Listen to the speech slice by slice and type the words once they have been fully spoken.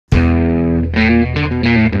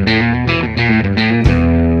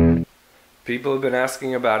People have been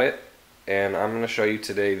asking about it, and I'm going to show you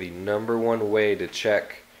today the #1 way to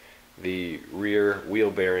check the rear wheel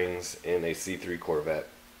bearings in a C3 Corvette.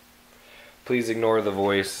 Please ignore the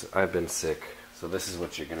voice, I've been sick, so this is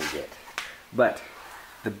what you're going to get. But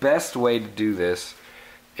the best way to do this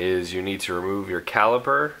is you need to remove your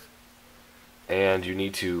caliper and you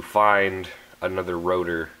need to find another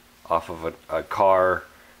rotor off of a car,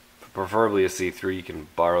 preferably a C3. You can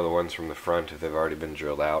borrow the ones from the front if they've already been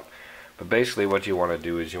drilled out. But basically what you want to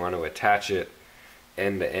do is you want to attach it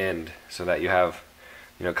end to end so that you have,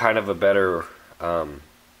 kind of a better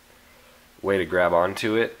way to grab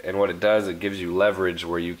onto it. And what it does, it gives you leverage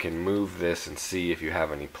where you can move this and see if you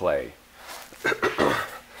have any play.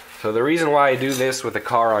 So the reason why I do this with a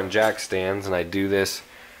car on jack stands and I do this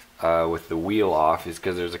with the wheel off is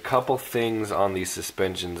because there's a couple things on these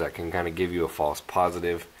suspensions that can kind of give you a false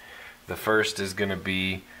positive. The first is going to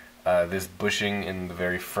be this bushing in the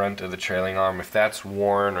very front of the trailing arm. If that's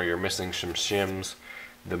worn or you're missing some shims,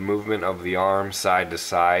 the movement of the arm side to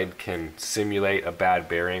side can simulate a bad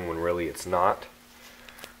bearing when really it's not.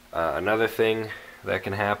 Another thing that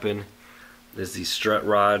can happen is these strut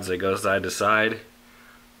rods that go side to side.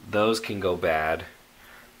 Those can go bad,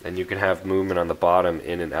 and you can have movement on the bottom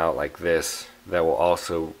in and out like this that will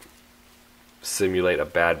also simulate a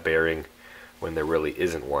bad bearing when there really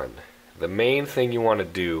isn't one. The main thing you want to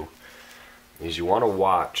do is you want to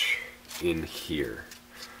watch in here.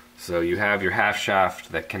 So you have your half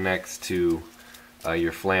shaft that connects to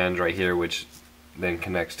your flange right here, which then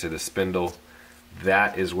connects to the spindle.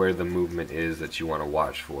 That is where the movement is that you want to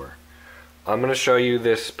watch for. I'm going to show you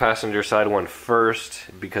this passenger side one first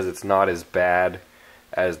because it's not as bad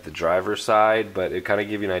as the driver's side, but it kind of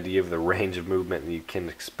gives you an idea of the range of movement that you can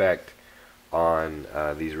expect on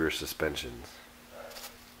these rear suspensions.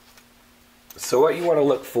 So what you want to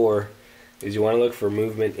look for is you want to look for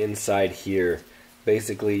movement inside here.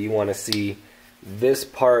 Basically you want to see this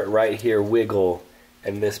part right here wiggle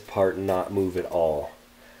and this part not move at all.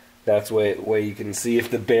 That's way you can see if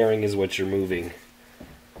the bearing is what you're moving.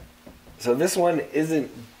 So this one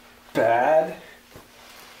isn't bad,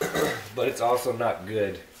 but it's also not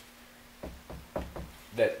good.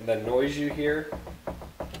 That noise you hear,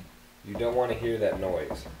 you don't want to hear that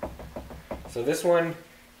noise. So this one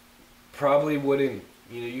probably wouldn't,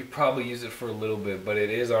 you'd probably use it for a little bit, but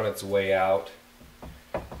it is on its way out.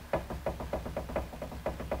 And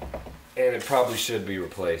it probably should be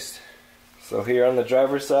replaced. So here on the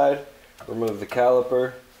driver's side, remove the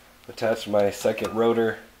caliper, attach my second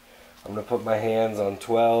rotor. I'm going to put my hands on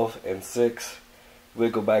 12 and 6,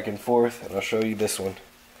 wiggle back and forth, and I'll show you this one.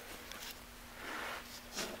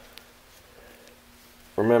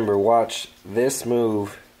 Remember, watch this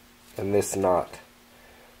move and this not.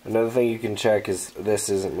 Another thing you can check is this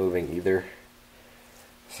isn't moving either.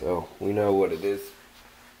 So we know what it is.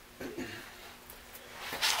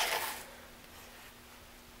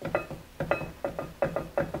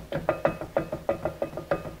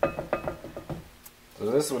 So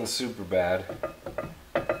this one's super bad.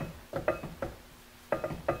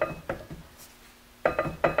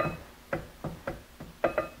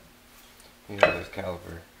 Here's this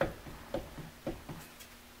caliper.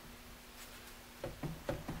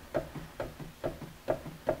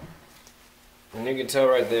 And you can tell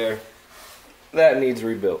right there, that needs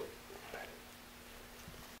rebuilt.